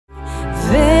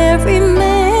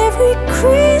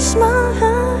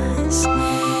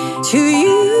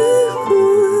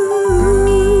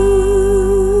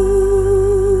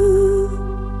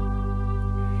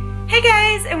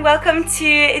welcome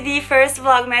to the first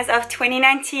Vlogmas of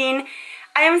 2019.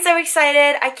 I am so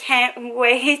excited. I can't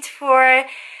wait for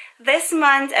this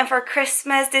month and for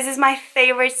Christmas. This is my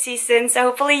favorite season, so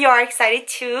hopefully you are excited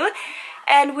too.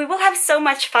 And we will have so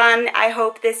much fun, I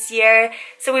hope, this year.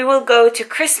 So we will go to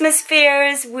Christmas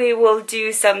fairs, we will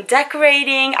do some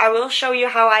decorating. I will show you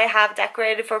how I have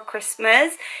decorated for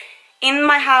Christmas in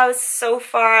my house so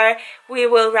far. We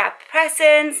will wrap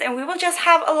presents and we will just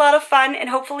have a lot of fun, and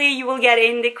hopefully you will get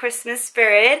in the Christmas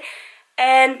spirit.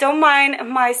 And don't mind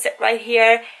my sit right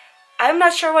here. I'm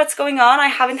not sure what's going on. I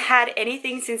haven't had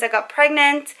anything since I got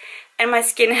pregnant and my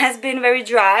skin has been very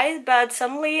dry, but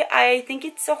suddenly I think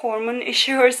it's a hormone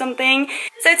issue or something.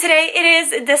 So today it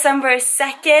is December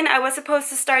 2nd. I was supposed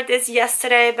to start this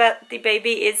yesterday, but the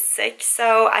baby is sick,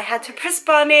 so I had to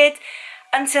postpone it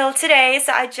until today.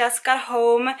 So I just got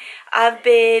home. I've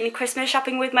been Christmas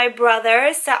shopping with my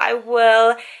brother, so I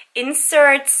will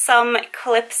insert some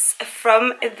clips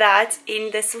from that in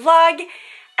this vlog.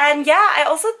 And yeah, I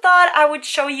also thought I would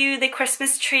show you the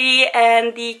Christmas tree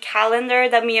and the calendar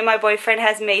that me and my boyfriend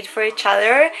has made for each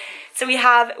other. So we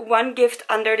have one gift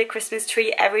under the Christmas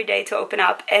tree every day to open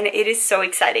up, and it is so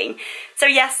exciting. So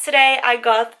yesterday I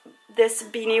got this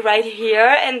beanie right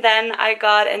here, and then I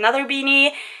got another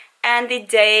beanie, and the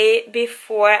day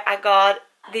before I got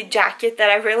the jacket that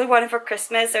I really wanted for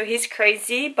Christmas. So he's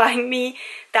crazy buying me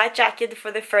that jacket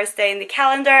for the first day in the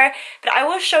calendar, but I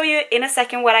will show you in a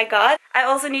second what I got. I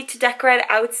also need to decorate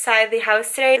outside the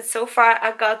house today. So far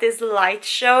I got this light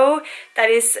show that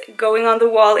is going on the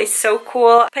wall. It's so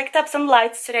cool. Picked up some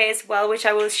lights today as well, which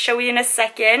I will show you in a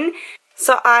second.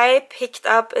 So I picked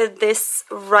up this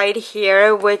right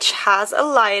here, which has a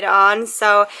light on.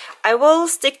 So I will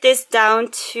stick this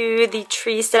down to the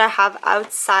trees that I have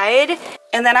outside.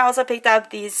 And then I also picked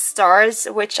up these stars,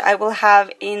 which I will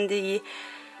have in the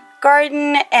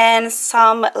garden, and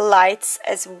some lights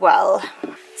as well.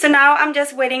 So now I'm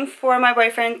just waiting for my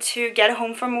boyfriend to get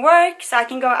home from work so I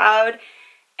can go out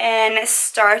and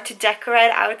start to decorate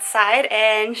outside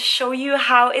and show you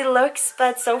how it looks.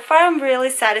 But so far I'm really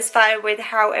satisfied with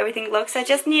how everything looks. I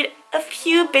just need a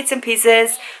few bits and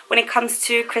pieces when it comes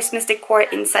to Christmas decor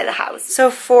inside the house.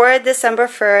 So for December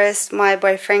 1st, my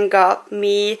boyfriend got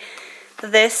me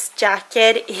this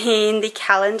jacket in the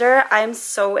calendar. I'm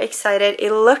so excited.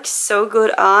 It looks so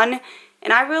good on,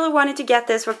 and I really wanted to get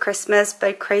this for Christmas,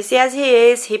 but crazy as he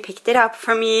is, he picked it up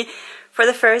for me for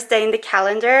the first day in the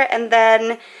calendar. And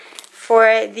then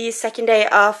for the second day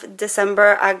of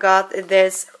December I got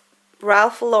this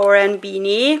Ralph Lauren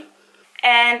beanie,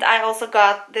 and I also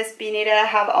got this beanie that I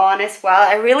have on as well.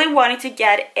 I really wanted to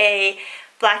get a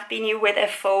black beanie with a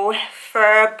faux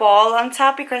fur ball on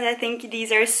top because I think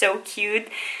these are so cute.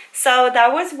 So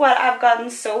that was what I've gotten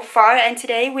so far, and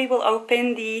today we will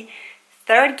open the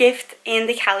third gift in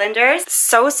the calendar.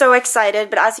 So excited.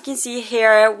 But as you can see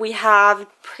here, we have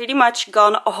pretty much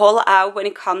gone all out when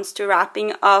it comes to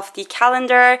wrapping of the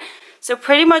calendar. So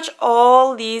pretty much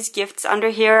all these gifts under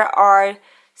here are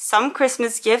some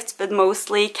Christmas gifts, but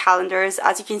mostly calendars.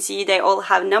 As you can see, they all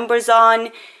have numbers on,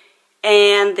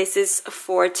 and this is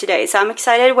for today. So I'm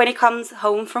excited. When he comes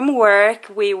home from work,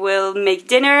 we will make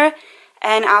dinner,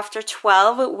 and after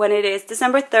 12, when it is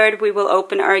December 3rd, we will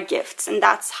open our gifts, and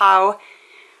that's how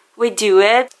we do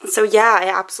it. So yeah, I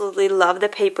absolutely love the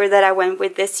paper that I went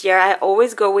with this year. I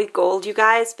always go with gold, you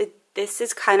guys, but this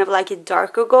is kind of like a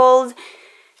darker gold,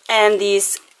 and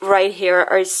these right here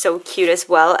are so cute as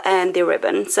well, and the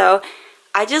ribbon. So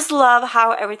I just love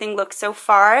how everything looks so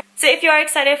far. So if you are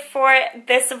excited for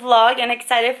this vlog and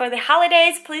excited for the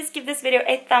holidays, please give this video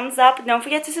a thumbs up. Don't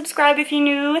forget to subscribe if you're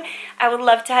new. I would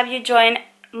love to have you join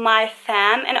my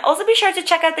fam, and also be sure to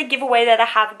check out the giveaway that I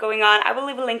have going on. I will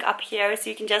leave a link up here so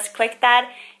you can just click that.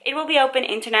 It will be open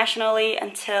internationally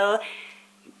until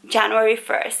January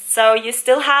 1st, so you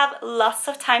still have lots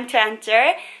of time to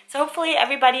enter. So hopefully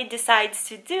everybody decides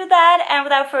to do that, and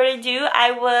without further ado,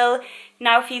 I will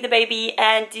now feed the baby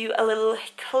and do a little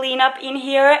cleanup in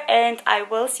here, and I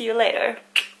will see you later.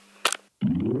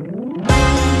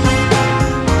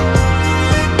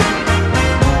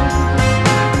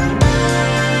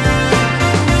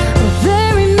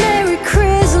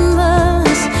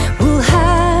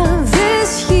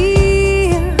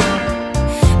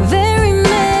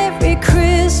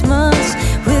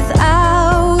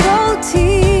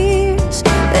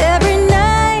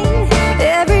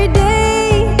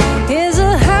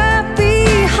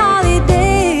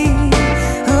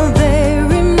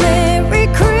 Merry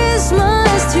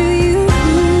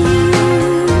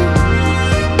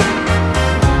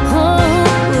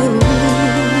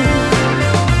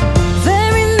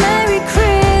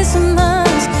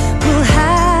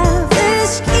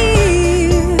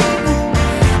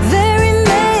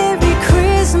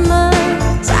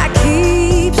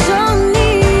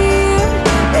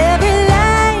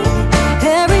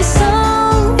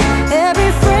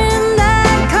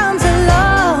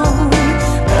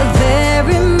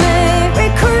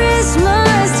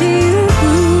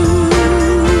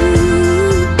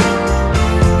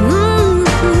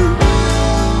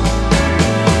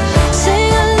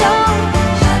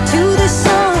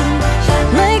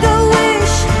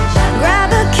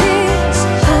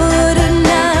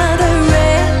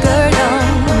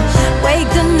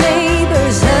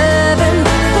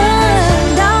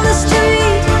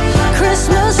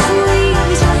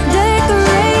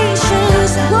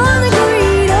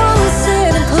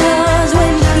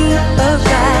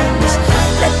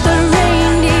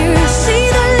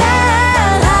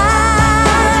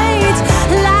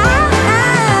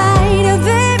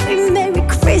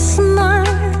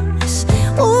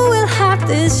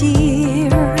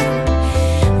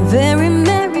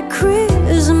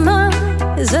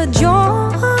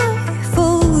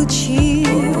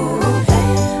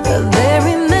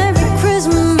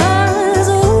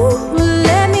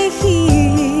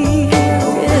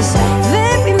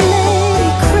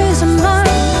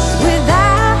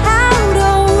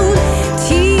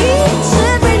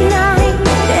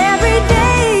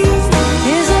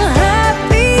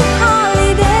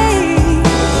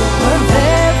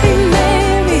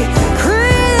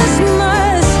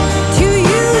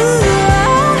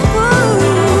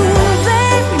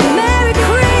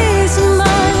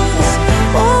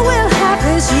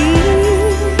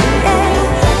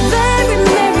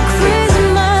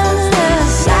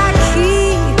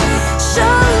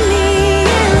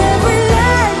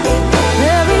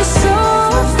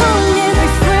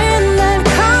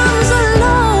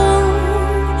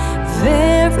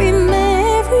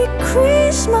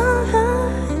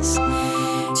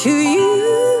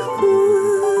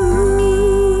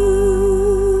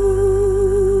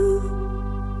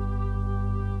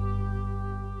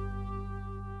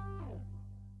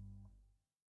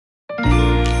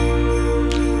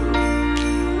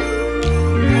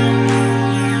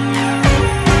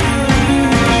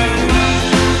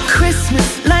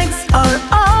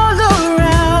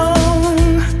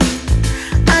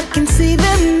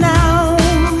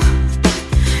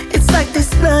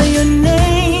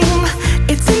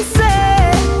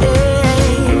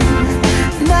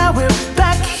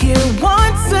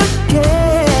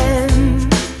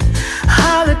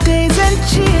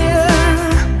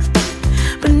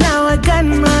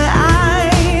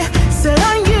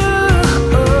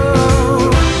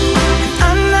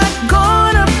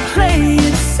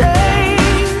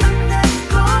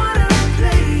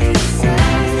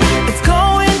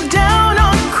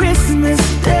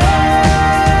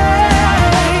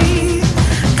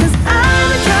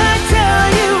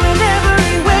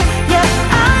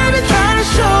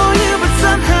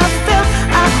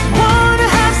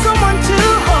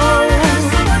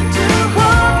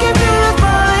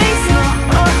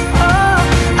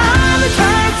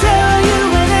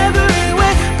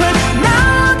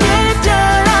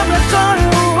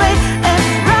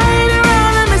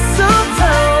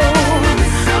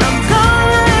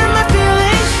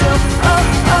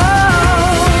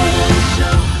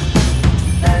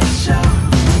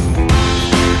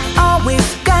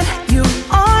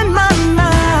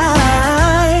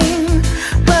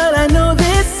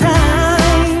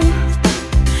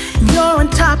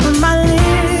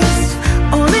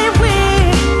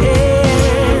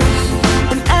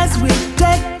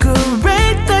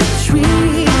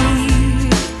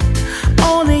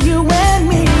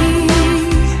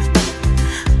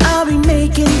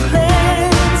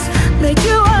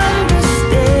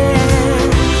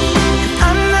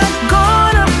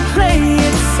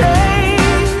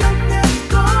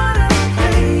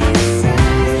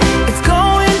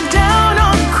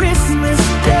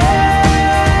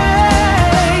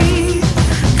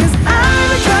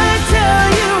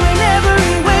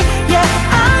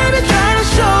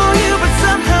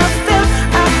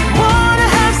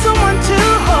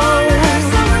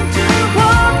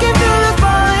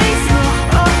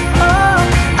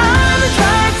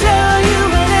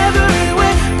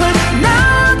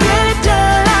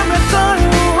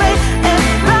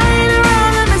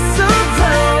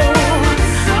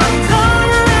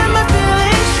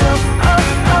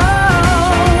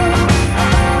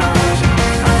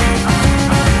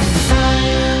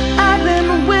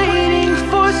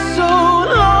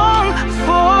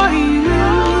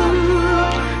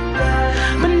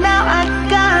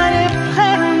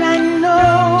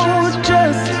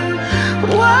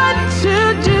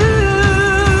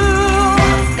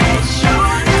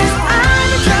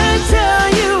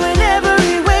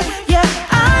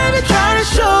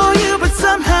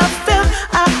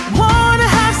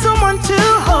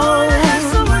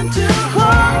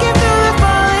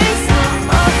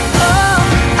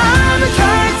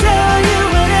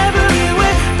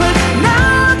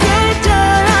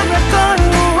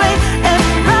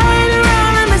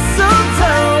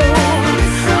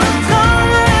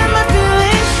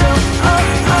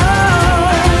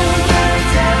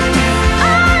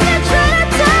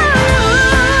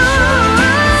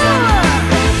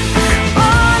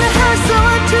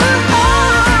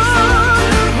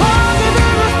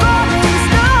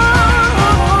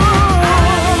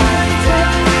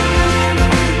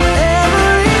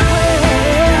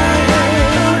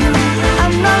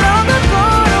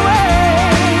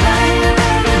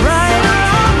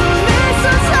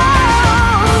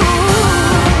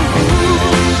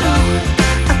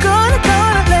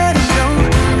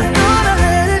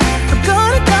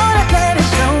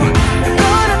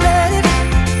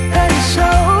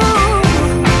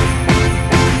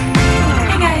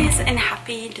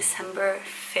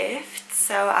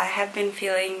been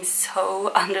feeling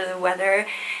so under the weather,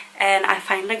 and I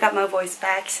finally got my voice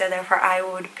back, so therefore I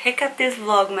would pick up this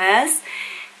Vlogmas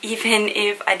even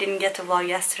if I didn't get to vlog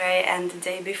yesterday and the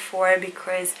day before,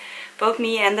 because both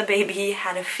me and the baby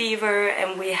had a fever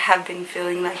and we have been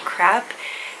feeling like crap,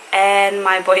 and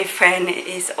my boyfriend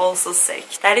is also sick.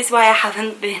 That is why I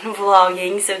haven't been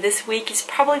vlogging, so this week is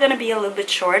probably gonna be a little bit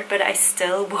short, but I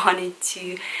still wanted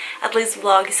to at least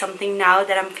vlog something now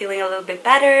that I'm feeling a little bit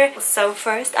better. So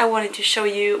first I wanted to show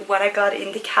you what I got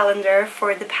in the calendar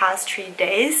for the past 3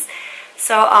 days.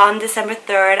 So on December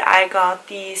 3rd I got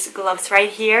these gloves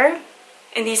right here.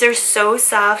 And these are so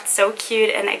soft, so cute,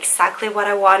 and exactly what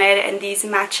I wanted. And these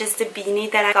matches the beanie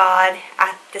that I got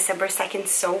at December 2nd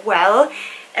so well.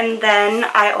 And then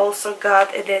I also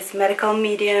got this medical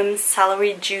medium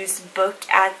celery juice book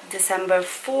at December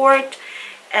 4th.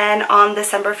 And on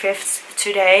December 5th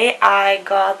today I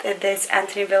got this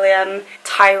Anthony William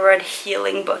thyroid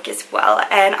healing book as well.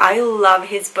 And I love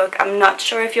his book. I'm not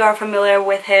sure if you are familiar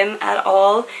with him at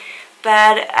all,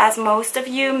 but as most of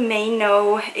you may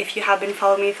know, if you have been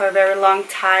following me for a very long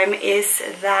time, is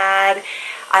that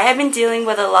I have been dealing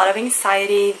with a lot of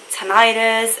anxiety,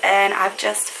 tinnitus, and I've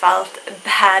just felt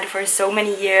bad for so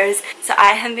many years. So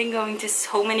I have been going to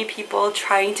so many people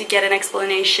trying to get an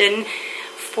explanation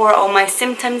for all my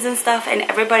symptoms and stuff, and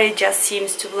everybody just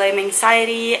seems to blame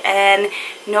anxiety, and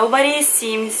nobody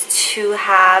seems to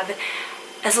have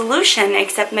a solution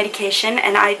except medication.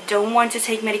 And I don't want to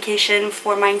take medication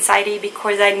for my anxiety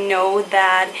because I know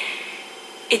that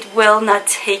it will not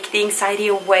take the anxiety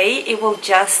away. It will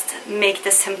just make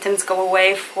the symptoms go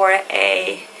away for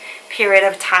a period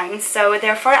of time. So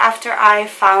therefore, after I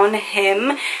found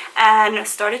him and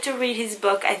started to read his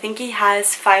book, I think he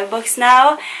has 5 books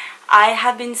now, I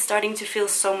have been starting to feel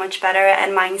so much better,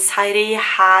 and my anxiety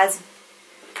has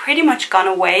pretty much gone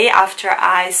away after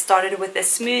I started with the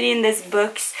smoothie and these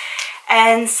books.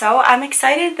 And so I'm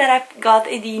excited that I've got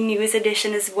the newest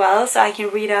edition as well, so I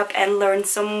can read up and learn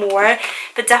some more.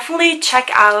 But definitely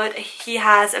check out, he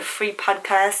has a free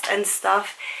podcast and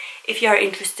stuff if you are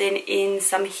interested in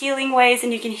some healing ways,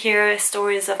 and you can hear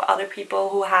stories of other people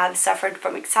who have suffered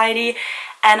from anxiety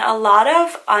and a lot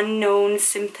of unknown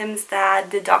symptoms that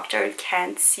the doctor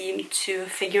can't seem to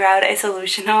figure out a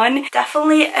solution on.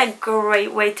 Definitely a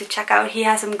great way to check out. He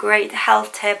has some great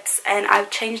health tips, and I've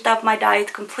changed up my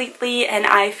diet completely and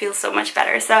I feel so much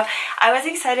better. So I was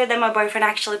excited that my boyfriend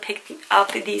actually picked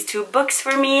up these 2 books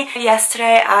for me.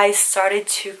 Yesterday I started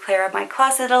to clear up my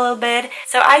closet a little bit,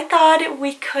 so I thought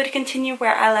we could continue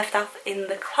where I left off in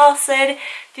the closet,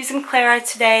 do some clear out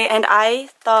today. And I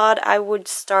thought I would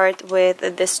start with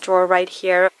this drawer right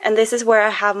here, and this is where I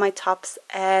have my tops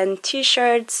and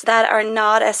t-shirts that are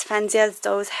not as fancy as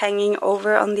those hanging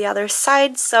over on the other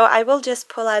side. So I will just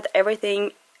pull out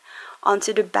everything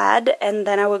onto the bed, and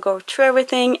then I will go through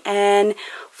everything and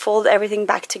fold everything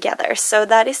back together. So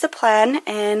that is the plan,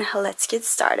 and let's get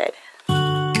started.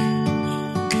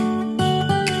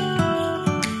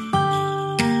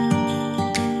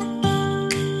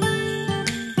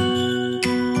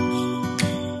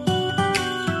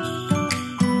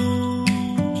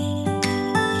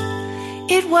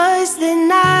 It was the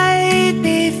night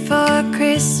before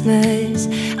Christmas.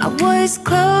 I was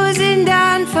closing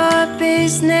down for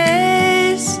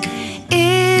business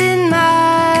in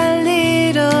my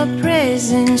little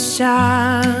prison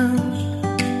shop,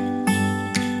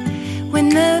 when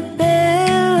the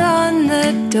bell on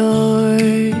the door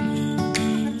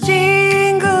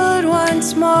jingled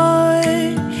once more,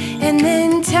 and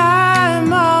then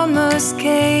time almost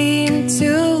came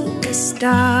to a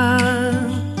stop.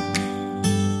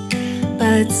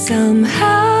 But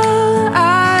somehow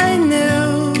I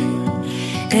knew,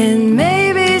 and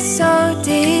maybe so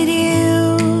did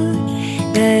you,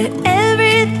 that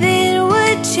everything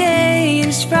would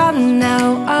change from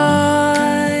now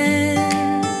on.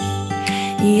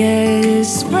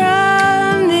 Yes,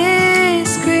 from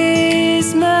this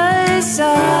Christmas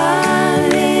on,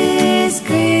 this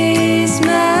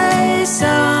Christmas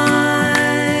on.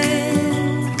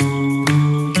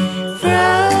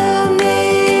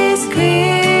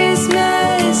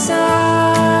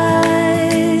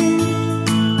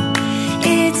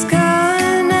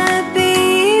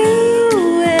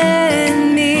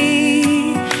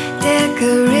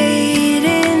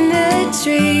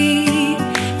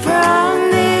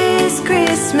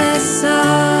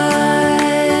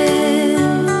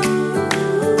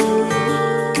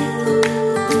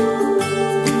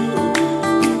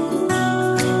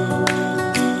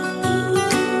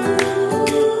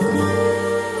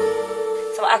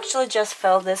 Just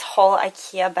filled this whole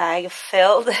IKEA bag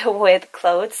filled with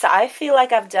clothes, so I feel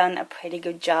like I've done a pretty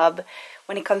good job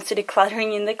when it comes to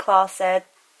decluttering in the closet.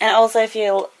 And also if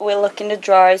you will look in the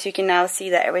drawers, you can now see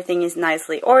that everything is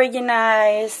nicely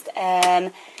organized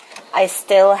and I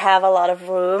still have a lot of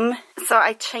room. So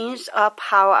I changed up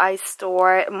how I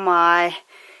store my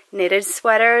knitted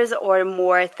sweaters or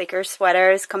more thicker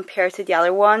sweaters compared to the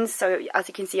other ones. So as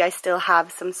you can see, I still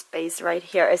have some space right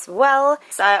here as well.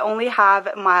 So I only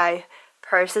have my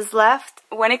purses left.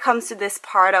 When it comes to this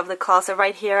part of the closet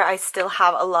right here, I still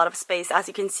have a lot of space. As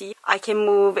you can see, I can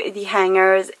move the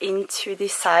hangers into the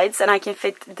sides and I can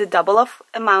fit the double of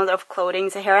amount of clothing.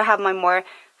 So here I have my more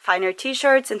finer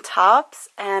t-shirts and tops,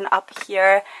 and up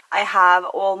here I have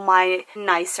all my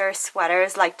nicer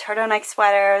sweaters like turtleneck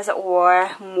sweaters or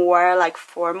more like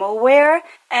formal wear.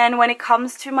 And when it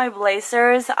comes to my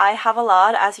blazers, I have a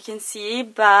lot, as you can see,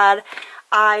 but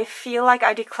I feel like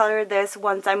I decluttered this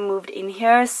once I moved in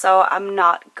here, so I'm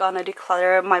not gonna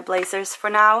declutter my blazers for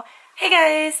now. Hey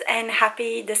guys, and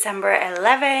happy December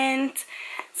 11th.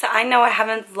 So I know I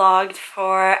haven't vlogged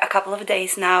for a couple of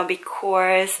days now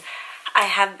because I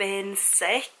have been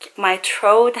sick. My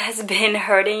throat has been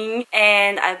hurting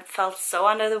and I felt so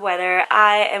under the weather.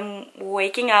 I am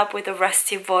waking up with a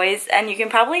rusty voice and you can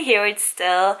probably hear it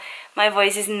still. My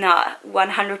voice is not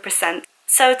 100%.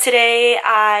 So today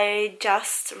I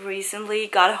just recently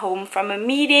got home from a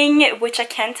meeting, which I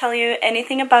can't tell you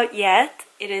anything about yet.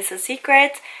 It is a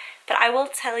secret, but I will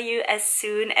tell you as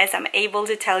soon as I'm able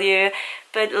to tell you.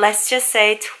 But let's just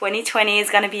say 2020 is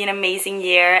gonna be an amazing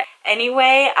year.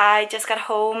 Anyway, I just got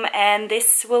home and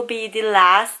this will be the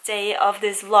last day of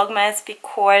this Vlogmas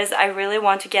because I really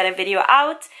want to get a video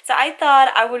out. So I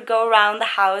thought I would go around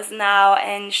the house now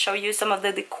and show you some of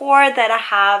the decor that I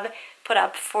have put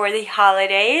up for the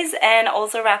holidays and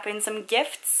also wrap in some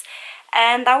gifts.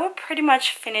 And that will pretty much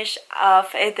finish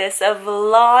off this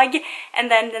vlog.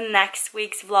 And then the next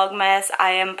week's Vlogmas,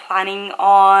 I am planning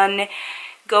on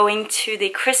going to the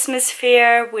Christmas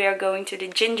fair. We are going to the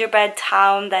gingerbread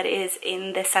town that is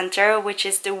in the center, which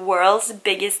is the world's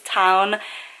biggest town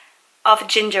of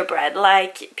gingerbread.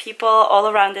 Like, people all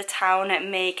around the town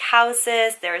make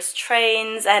houses, there's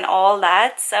trains and all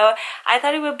that. So I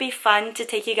thought it would be fun to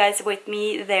take you guys with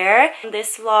me there.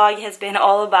 This vlog has been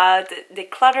all about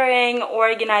decluttering,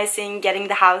 organizing, getting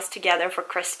the house together for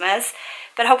Christmas.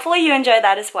 But hopefully you enjoy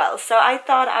that as well. So I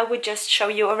thought I would just show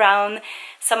you around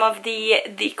some of the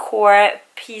decor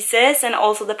pieces and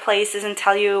also the places and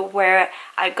tell you where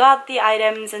I got the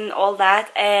items and all that,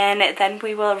 and then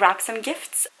we will wrap some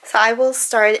gifts. So I will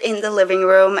start in the living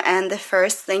room, and the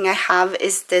first thing I have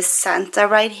is this Santa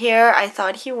right here. I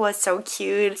thought he was so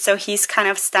cute. So he's kind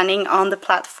of standing on the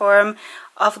platform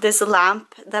of this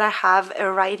lamp that I have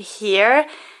right here.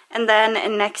 And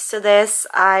then next to this,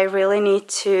 I really need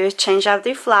to change out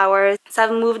the flowers. So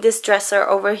I've moved this dresser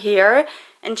over here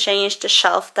and changed the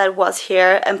shelf that was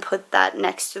here and put that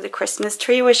next to the Christmas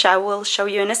tree, which I will show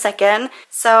you in a second.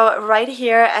 So right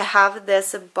here I have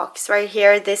this box right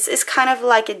here. This is kind of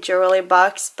like a jewelry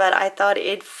box, but I thought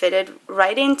it fitted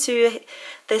right into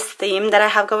this theme that I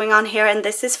have going on here, and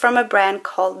this is from a brand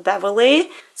called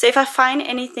Beverly. So if I find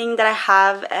anything that I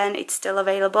have and it's still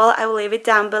available, I will leave it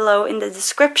down below in the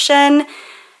description.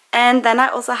 And then I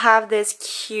also have this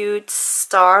cute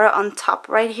star on top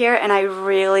right here, and I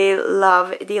really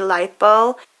love the light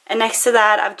bulb. And next to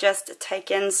that, I've just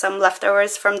taken some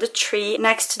leftovers from the tree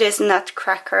next to this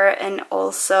nutcracker and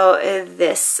also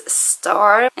this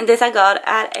star. And this I got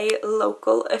at a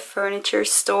local furniture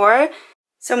store.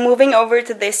 So moving over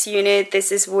to this unit,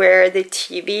 this is where the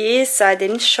TV is. So I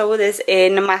didn't show this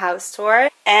in my house tour.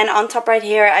 And on top right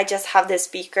here, I just have this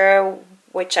speaker,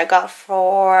 which I got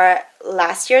for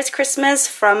last year's Christmas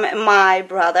from my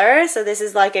brother. So this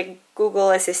is like a Google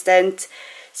Assistant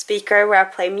speaker where I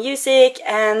play music.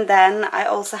 And then I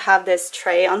also have this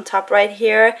tray on top right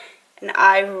here, and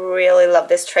I really love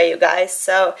this tray, you guys.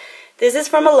 So this is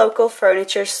from a local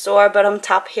furniture store, but on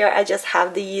top here I just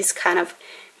have these kind of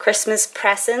Christmas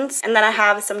presents. And then I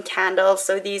have some candles.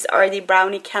 So these are the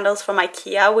brownie candles from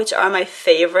IKEA, which are my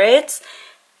favorites.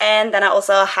 And then I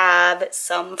also have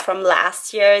some from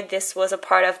last year. This was a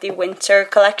part of the winter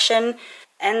collection.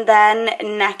 And then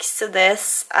next to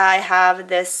this, I have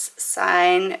this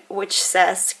sign which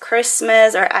says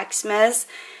Christmas or Xmas.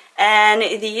 And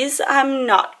these, I'm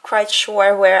not quite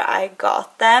sure where I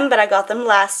got them, but I got them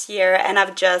last year, and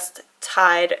I've just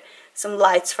tied some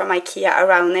lights from IKEA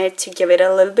around it to give it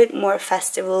a little bit more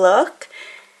festive look.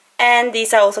 And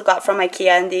these I also got from IKEA,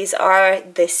 and these are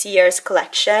this year's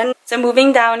collection. So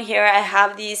moving down here, I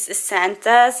have these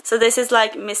Santas. So this is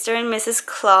like Mr. and Mrs.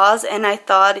 Claus, and I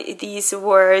thought these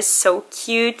were so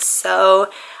cute. So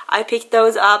I picked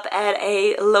those up at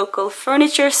a local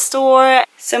furniture store.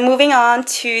 So moving on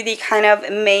to the kind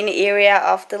of main area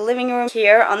of the living room.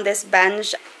 Here on this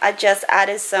bench, I just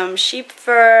added some sheep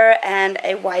fur and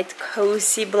a white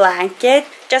cozy blanket.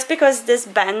 Just because this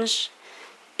bench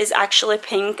is actually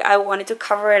pink, I wanted to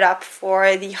cover it up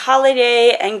for the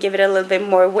holiday and give it a little bit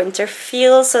more winter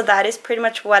feel, so that is pretty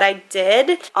much what I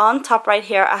did. On top right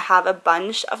here I have a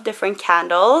bunch of different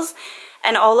candles,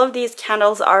 and all of these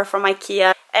candles are from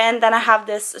IKEA. And then I have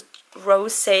this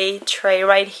rosé tray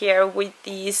right here with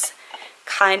these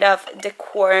kind of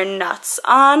decor nuts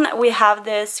on. We have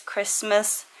this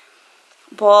Christmas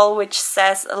ball which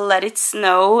says "Let It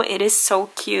Snow." It is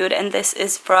so cute, and this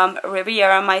is from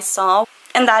Riviera Maison.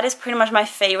 And that is pretty much my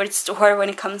favorite store when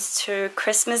it comes to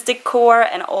Christmas decor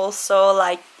and also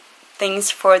like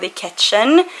things for the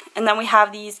kitchen. And then we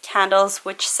have these candles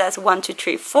which says 1, 2,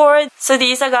 3, 4. So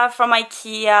these I got from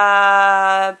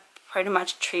IKEA pretty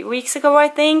much 3 weeks ago, I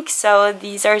think. So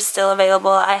these are still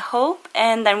available, I hope.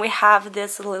 And then we have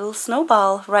this little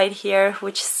snowball right here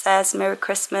which says Merry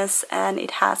Christmas, and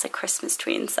it has a Christmas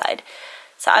tree inside.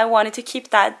 So I wanted to keep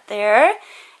that there.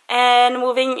 And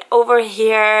moving over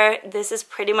here, this is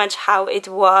pretty much how it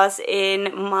was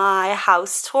in my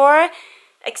house tour,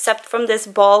 except from this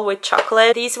ball with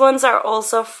chocolate. These ones are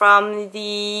also from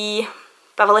the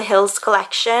Beverly Hills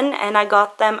collection, and I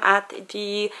got them at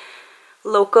the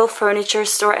local furniture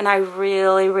store, and I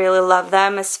really love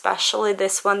them, especially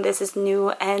this one. This is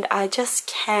new, and I just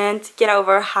can't get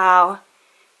over how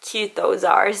cute those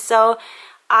are. So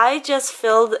I just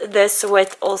filled this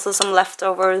with also some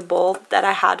leftover bulb that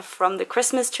I had from the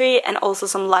Christmas tree, and also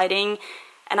some lighting.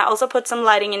 And I also put some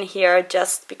lighting in here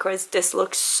just because this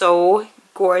looks so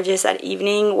gorgeous at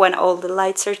evening when all the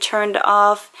lights are turned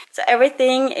off. So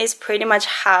everything is pretty much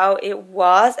how it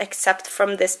was, except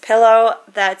from this pillow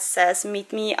that says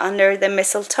 "Meet Me Under the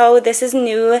Mistletoe." This is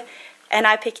new, and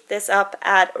I picked this up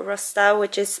at Rosta,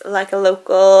 which is like a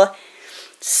local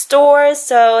store.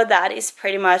 So that is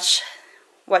pretty much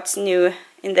what's new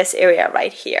in this area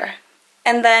right here.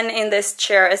 And then in this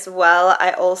chair as well,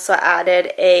 I also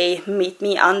added a "Meet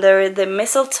Me Under the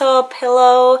Mistletoe"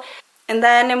 pillow. And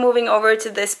then moving over to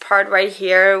this part right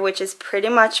here, which is pretty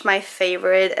much my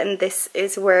favorite, and this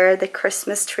is where the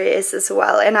Christmas tree is as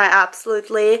well. And I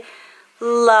absolutely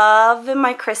love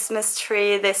my Christmas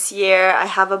tree this year. I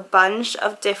have a bunch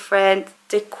of different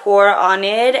decor on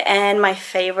it, and my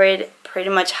favorite pretty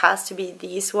much has to be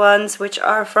these ones, which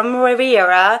are from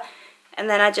Riviera. And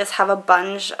then I just have a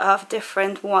bunch of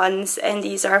different ones, and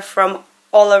these are from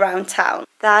all around town.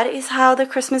 That is how the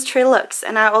Christmas tree looks.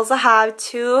 And I also have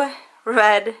 2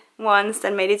 red ones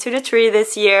that made it to the tree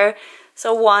this year.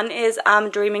 So one is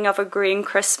I'm Dreaming of a Green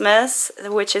Christmas,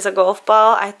 which is a golf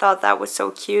ball. I thought that was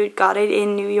so cute. Got it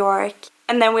in New York.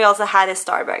 And then we also had a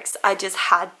Starbucks. I just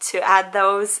had to add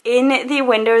those. In the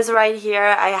windows right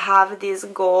here, I have these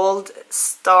gold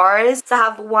stars. So I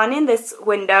have one in this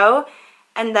window,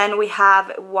 and then we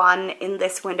have one in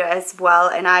this window as well.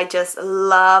 And I just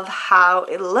love how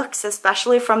it looks,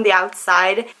 especially from the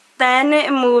outside. Then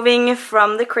moving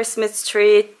from the Christmas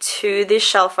tree to the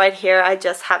shelf right here, I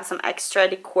just have some extra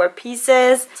decor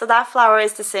pieces. So that flower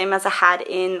is the same as I had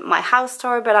in my house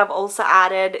tour, but I've also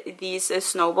added these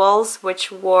snowballs,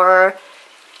 which were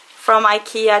from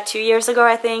IKEA 2 years ago,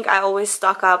 I think. I always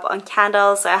stock up on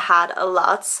candles, so I had a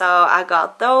lot, so I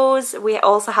got those. We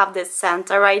also have this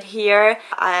Santa right here.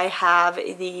 I have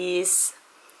these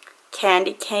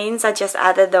candy canes. I just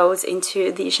added those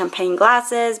into the champagne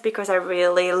glasses because I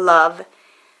really love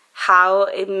how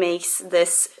it makes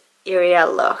this area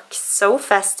look so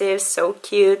festive, so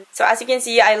cute. So as you can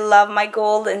see, I love my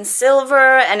gold and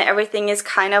silver, and everything is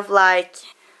kind of like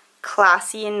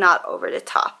classy and not over the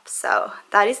top. So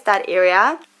that is that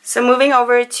area. So moving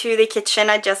over to the kitchen,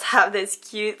 I just have this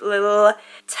cute little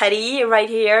teddy right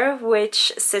here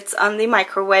which sits on the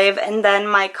microwave. And then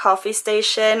my coffee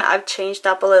station, I've changed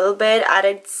up a little bit,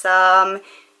 added some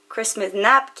Christmas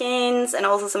napkins and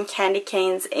also some candy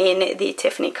canes in the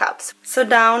Tiffany cups. So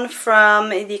down from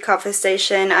the coffee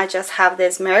station, I just have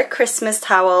this Merry Christmas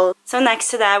towel. So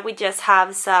next to that, we just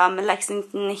have some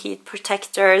Lexington heat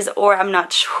protectors, or I'm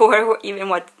not sure even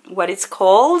what it's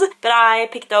called. But I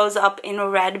picked those up in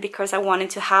red because I wanted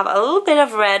to have a little bit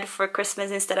of red for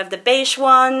Christmas instead of the beige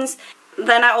ones.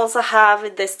 Then I also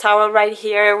have this towel right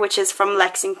here, which is from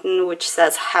Lexington, which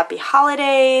says Happy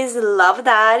Holidays. Love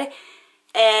that.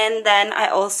 And then I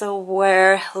also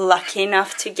were lucky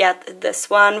enough to get this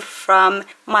one from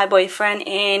my boyfriend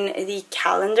in the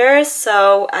calendar.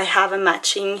 So I have a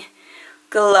matching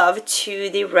glove to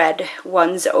the red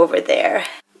ones over there.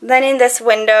 Then in this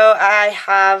window I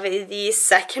have the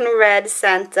second red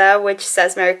Santa, which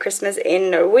says Merry Christmas in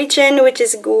Norwegian, which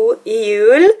is God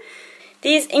Jul.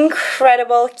 These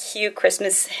incredible cute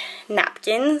Christmas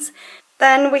napkins.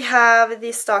 Then we have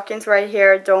these stockings right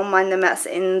here, don't mind the mess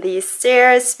in these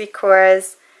stairs,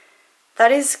 because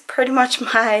that is pretty much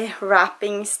my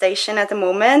wrapping station at the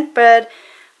moment. But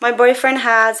my boyfriend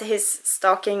has his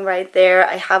stocking right there.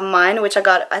 I have mine, which I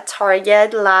got at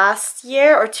Target last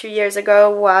year or 2 years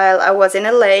ago while I was in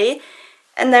LA.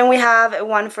 And then we have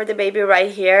one for the baby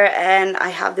right here, and I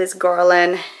have this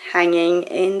garland hanging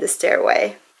in the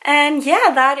stairway. And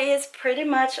yeah, that is pretty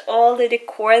much all the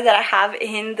decor that I have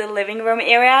in the living room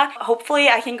area. Hopefully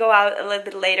I can go out a little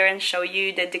bit later and show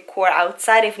you the decor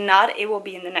outside. If not, it will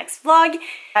be in the next vlog.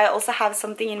 I also have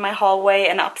something in my hallway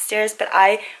and upstairs, but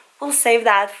I will save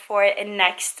that for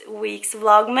next week's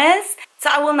Vlogmas. So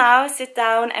I will now sit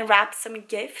down and wrap some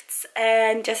gifts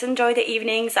and just enjoy the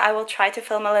evening. So I will try to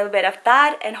film a little bit of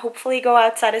that and hopefully go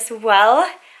outside as well.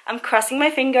 I'm crossing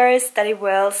my fingers that it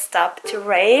will stop to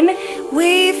rain.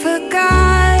 We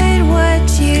forgot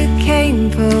what you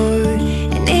came for,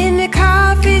 and in the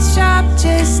coffee shop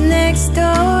just next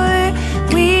door,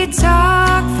 we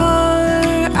talked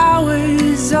for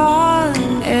hours on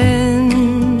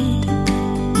end,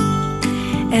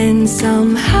 and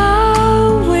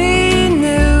somehow we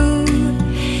knew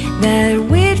that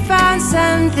we'd found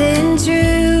something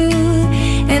true,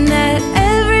 and that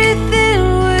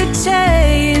everything would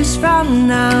change from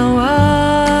now on.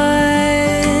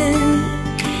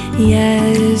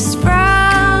 Yes,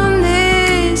 from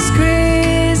this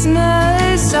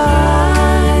Christmas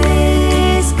on,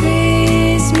 this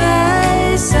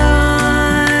Christmas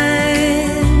on,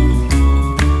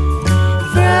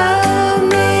 from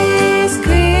this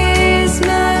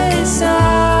Christmas on,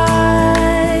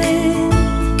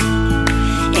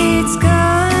 it's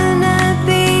gonna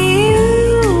be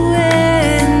you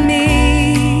and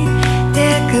me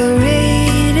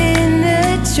decorating the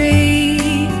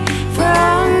tree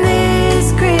from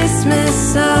this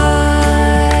Christmas on.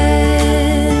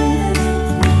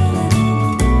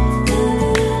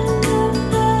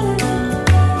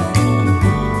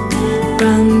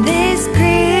 From this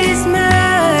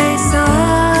Christmas on.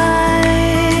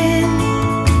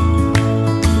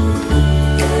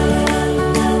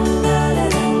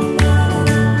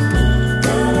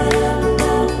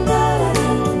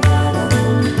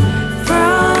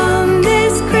 From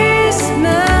this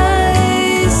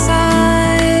Christmas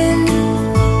on,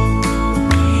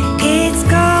 it's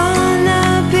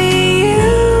gonna be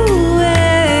you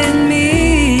and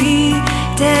me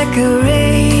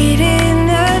decorating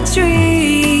the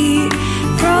tree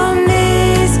from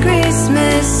this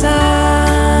Christmas on,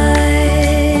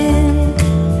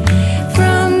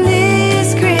 from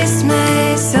this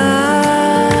Christmas on.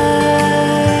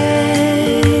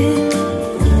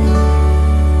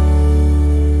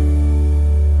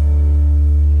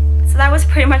 So that was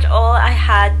pretty much all I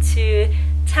had to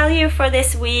tell you for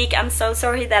this week. I'm so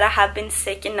sorry that I have been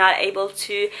sick and not able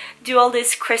to do all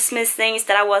these Christmas things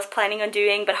that I was planning on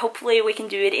doing, but hopefully we can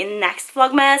do it in next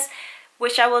Vlogmas,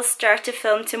 which I will start to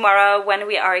film tomorrow when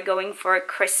we are going for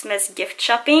Christmas gift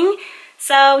shopping.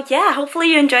 So yeah,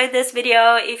 hopefully you enjoyed this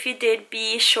video. If you did,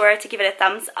 be sure to give it a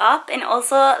thumbs up, and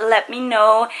also let me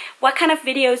know what kind of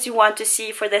videos you want to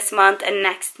see for this month and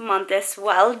next month as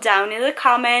well down in the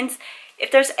comments.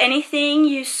 If there's anything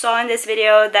you saw in this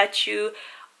video that you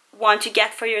want to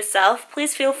get for yourself,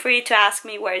 please feel free to ask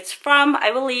me where it's from.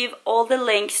 I will leave all the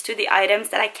links to the items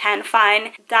that I can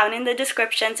find down in the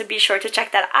description, so be sure to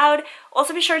check that out.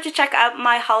 Also be sure to check out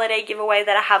my holiday giveaway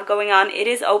that I have going on. It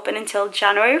is open until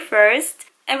January 1st.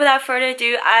 And without further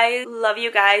ado, I love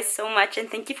you guys so much,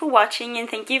 and thank you for watching, and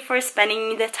thank you for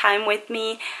spending the time with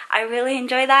me. I really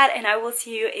enjoy that, and I will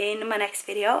see you in my next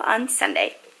video on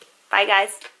Sunday. Bye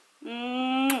guys.